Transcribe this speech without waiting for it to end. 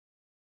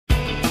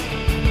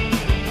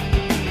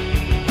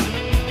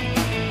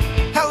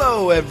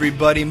Hello,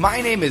 everybody. My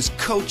name is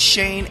Coach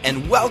Shane,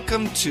 and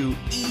welcome to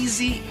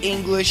Easy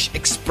English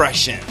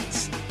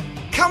Expressions.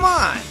 Come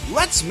on,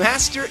 let's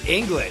master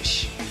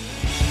English.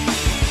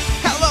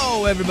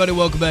 Hello, everybody.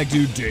 Welcome back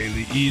to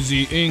Daily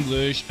Easy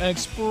English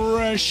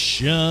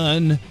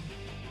Expression.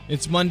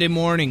 It's Monday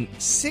morning,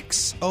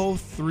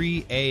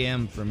 6:03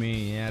 a.m. for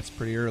me. Yeah, it's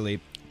pretty early.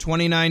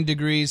 29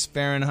 degrees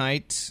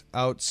Fahrenheit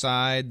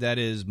outside. That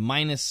is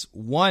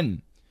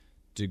 -1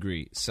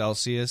 degree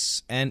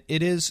Celsius, and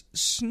it is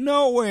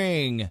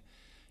snowing.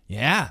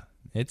 Yeah,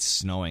 it's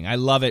snowing. I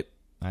love it.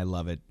 I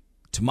love it.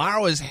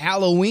 Tomorrow is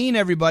Halloween,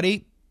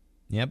 everybody.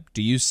 Yep.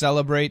 Do you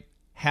celebrate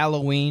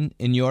Halloween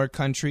in your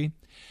country?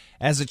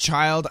 As a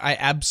child, I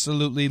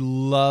absolutely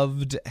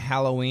loved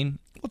Halloween.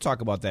 We'll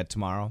talk about that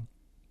tomorrow.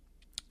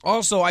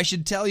 Also, I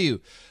should tell you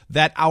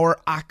that our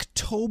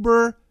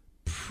October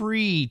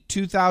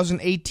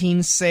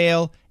pre-2018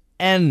 sale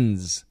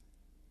ends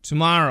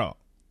tomorrow.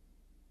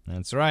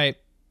 That's right.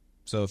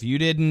 So if you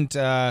didn't,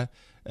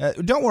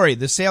 don't worry.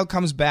 The sale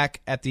comes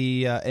back at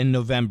in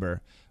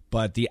November,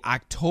 but the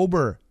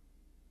October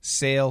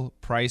sale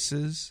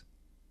prices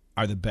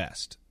are the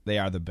best. They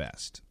are the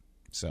best.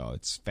 So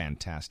it's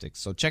fantastic.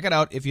 So check it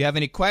out. If you have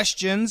any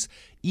questions,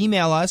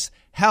 email us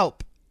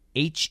help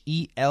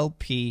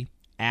HELP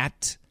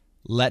at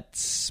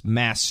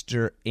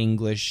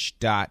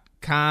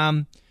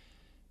letsmasterenglish.com,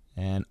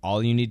 and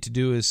all you need to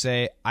do is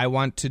say, I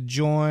want to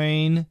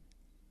join.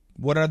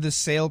 What are the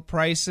sale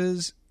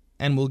prices?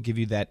 And we'll give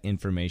you that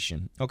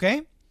information.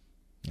 Okay?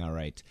 All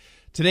right.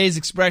 Today's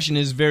expression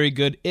is very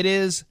good. It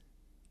is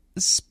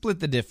split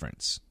the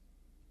difference.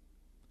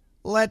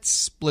 Let's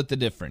split the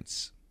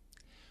difference.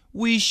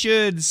 We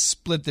should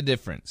split the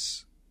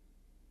difference.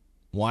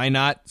 Why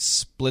not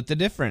split the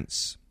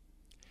difference?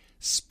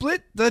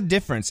 Split the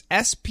difference.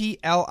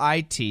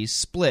 S-P-L-I-T,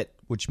 split,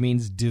 which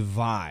means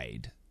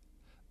divide.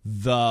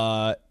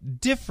 The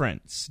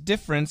difference.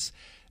 Difference.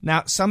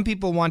 Now, some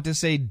people want to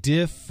say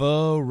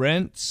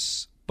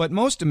difference, but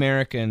most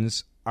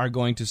Americans are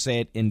going to say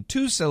it in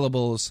two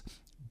syllables.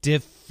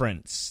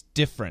 Difference.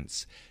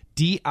 Difference.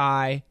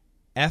 D-I-F-F-E-R-E-N-C-E.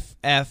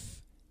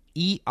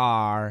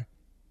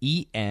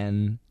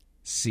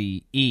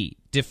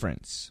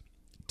 Difference.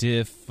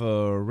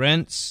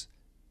 Difference.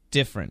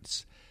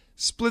 Difference.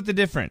 Split the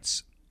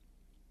difference.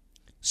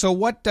 So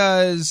what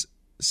does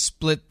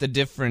split the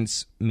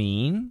difference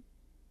mean?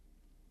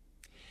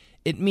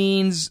 It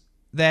means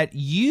that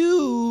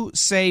you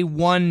say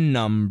one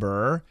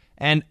number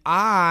and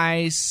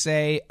I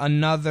say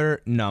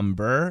another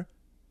number,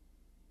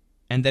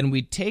 and then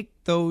we take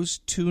those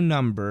two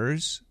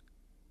numbers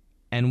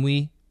and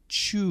we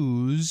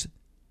choose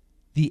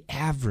the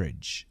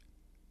average,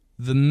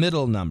 the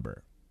middle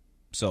number.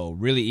 So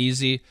really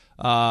easy.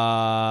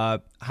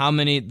 How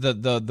many?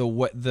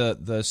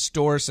 The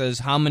store says,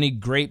 how many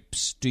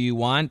grapes do you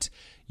want?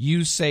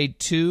 You say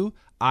 2.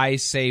 I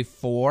say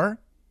 4.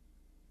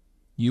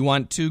 You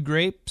want 2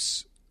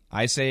 grapes?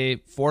 I say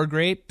 4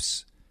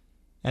 grapes.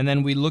 And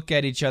then we look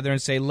at each other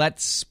and say,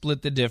 let's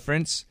split the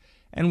difference.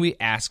 And we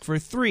ask for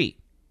 3.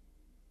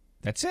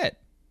 That's it.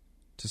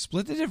 To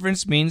split the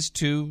difference means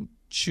to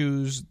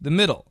choose the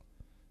middle,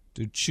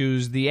 to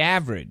choose the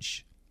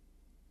average.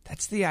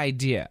 That's the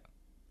idea.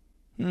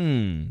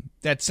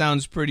 That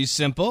sounds pretty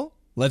simple.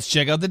 Let's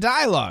check out the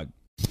dialogue.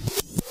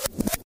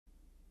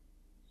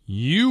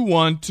 You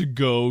want to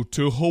go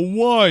to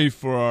Hawaii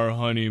for our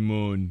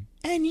honeymoon.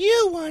 And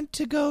you want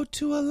to go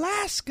to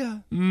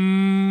Alaska.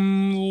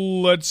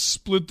 Let's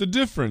split the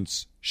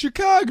difference.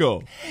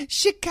 Chicago.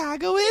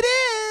 Chicago it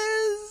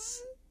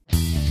is.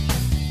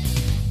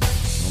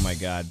 Oh my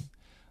God.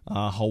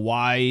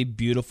 Hawaii,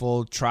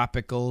 beautiful,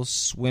 tropical,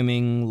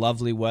 swimming,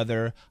 lovely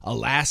weather.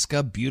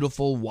 Alaska,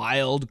 beautiful,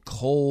 wild,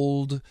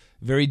 cold,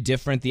 very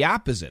different. The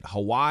opposite.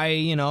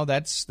 Hawaii,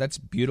 that's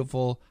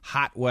beautiful,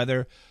 hot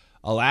weather.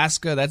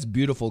 Alaska, that's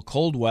beautiful,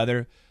 cold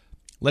weather.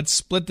 Let's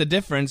split the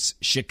difference.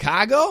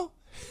 Chicago?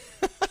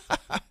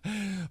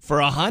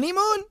 For a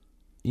honeymoon?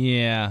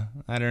 Yeah,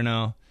 I don't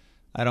know.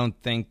 I don't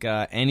think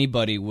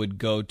anybody would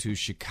go to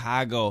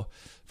Chicago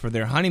for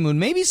their honeymoon.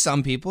 Maybe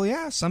some people,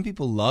 yeah. Some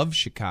people love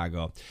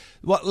Chicago.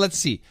 Well, let's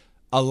see.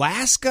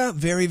 Alaska,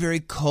 very, very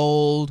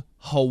cold.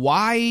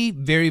 Hawaii,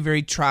 very,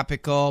 very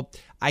tropical.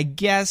 I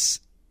guess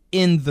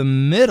in the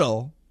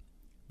middle,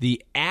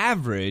 the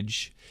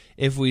average,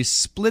 if we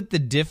split the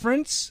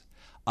difference,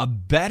 a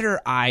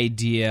better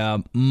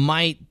idea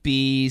might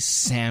be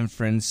San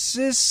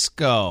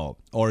Francisco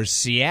or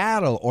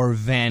Seattle or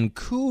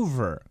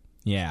Vancouver.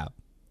 Yeah,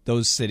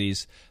 those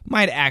cities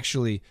might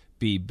actually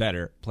be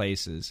better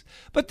places.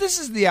 But this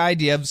is the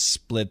idea of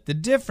split the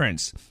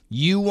difference.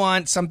 You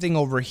want something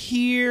over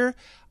here.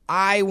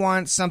 I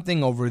want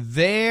something over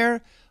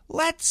there.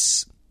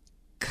 Let's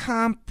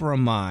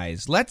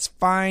compromise. Let's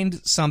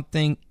find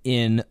something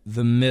in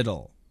the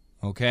middle.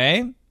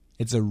 Okay?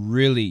 It's a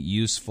really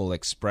useful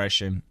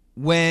expression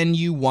when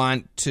you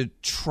want to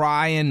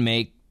try and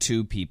make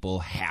two people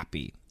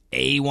happy.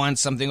 A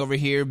wants something over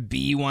here,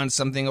 B wants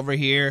something over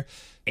here.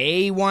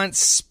 A wants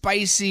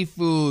spicy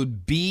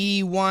food,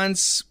 B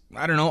wants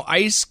I don't know,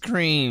 ice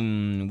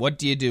cream. What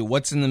do you do?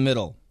 What's in the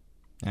middle?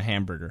 A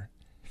hamburger.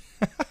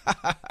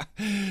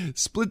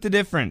 Split the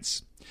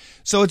difference.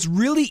 So it's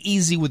really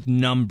easy with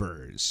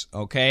numbers,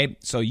 okay?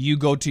 So you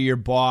go to your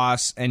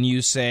boss and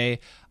you say,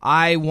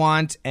 I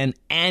want an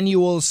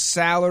annual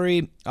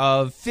salary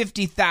of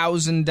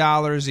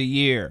 $50,000 a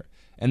year.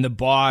 And the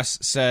boss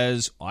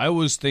says, I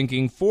was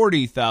thinking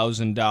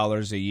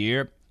 $40,000 a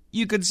year.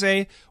 You could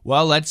say,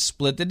 well, let's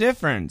split the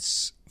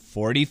difference.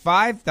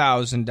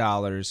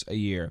 $45,000 a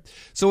year.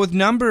 So with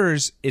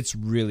numbers, it's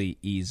really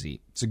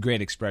easy. It's a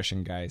great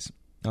expression, guys.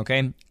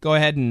 Okay? Go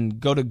ahead and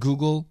go to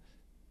Google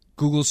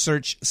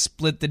search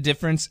split the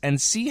difference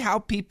and see how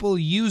people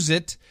use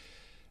it.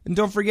 And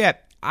don't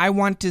forget, I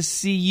want to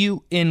see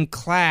you in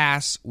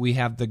class. We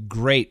have the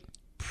great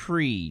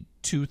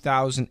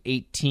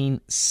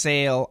pre-2018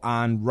 sale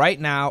on right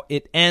now.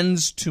 It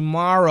ends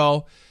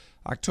tomorrow,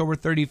 October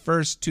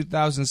 31st,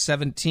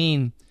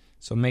 2017.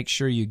 So make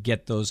sure you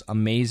get those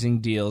amazing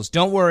deals.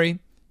 Don't worry,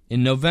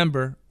 in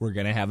November, we're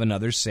going to have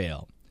another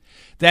sale.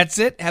 That's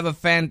it. Have a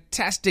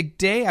fantastic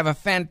day. Have a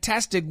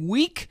fantastic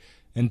week.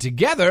 And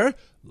together,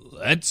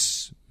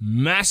 let's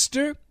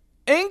master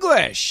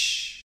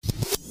English.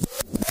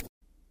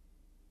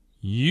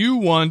 You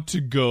want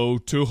to go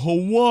to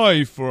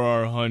Hawaii for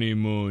our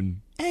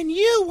honeymoon. And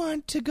you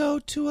want to go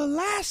to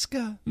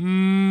Alaska.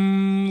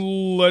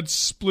 Let's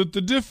split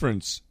the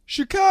difference.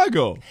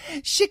 Chicago.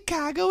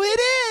 Chicago it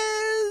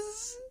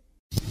is.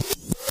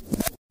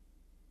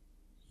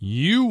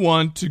 You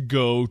want to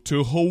go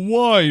to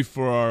Hawaii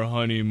for our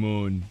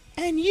honeymoon.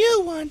 And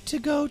you want to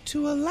go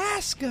to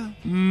Alaska.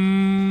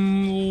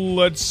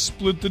 Let's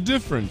split the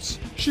difference.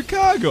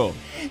 Chicago.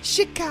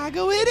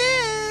 Chicago it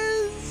is.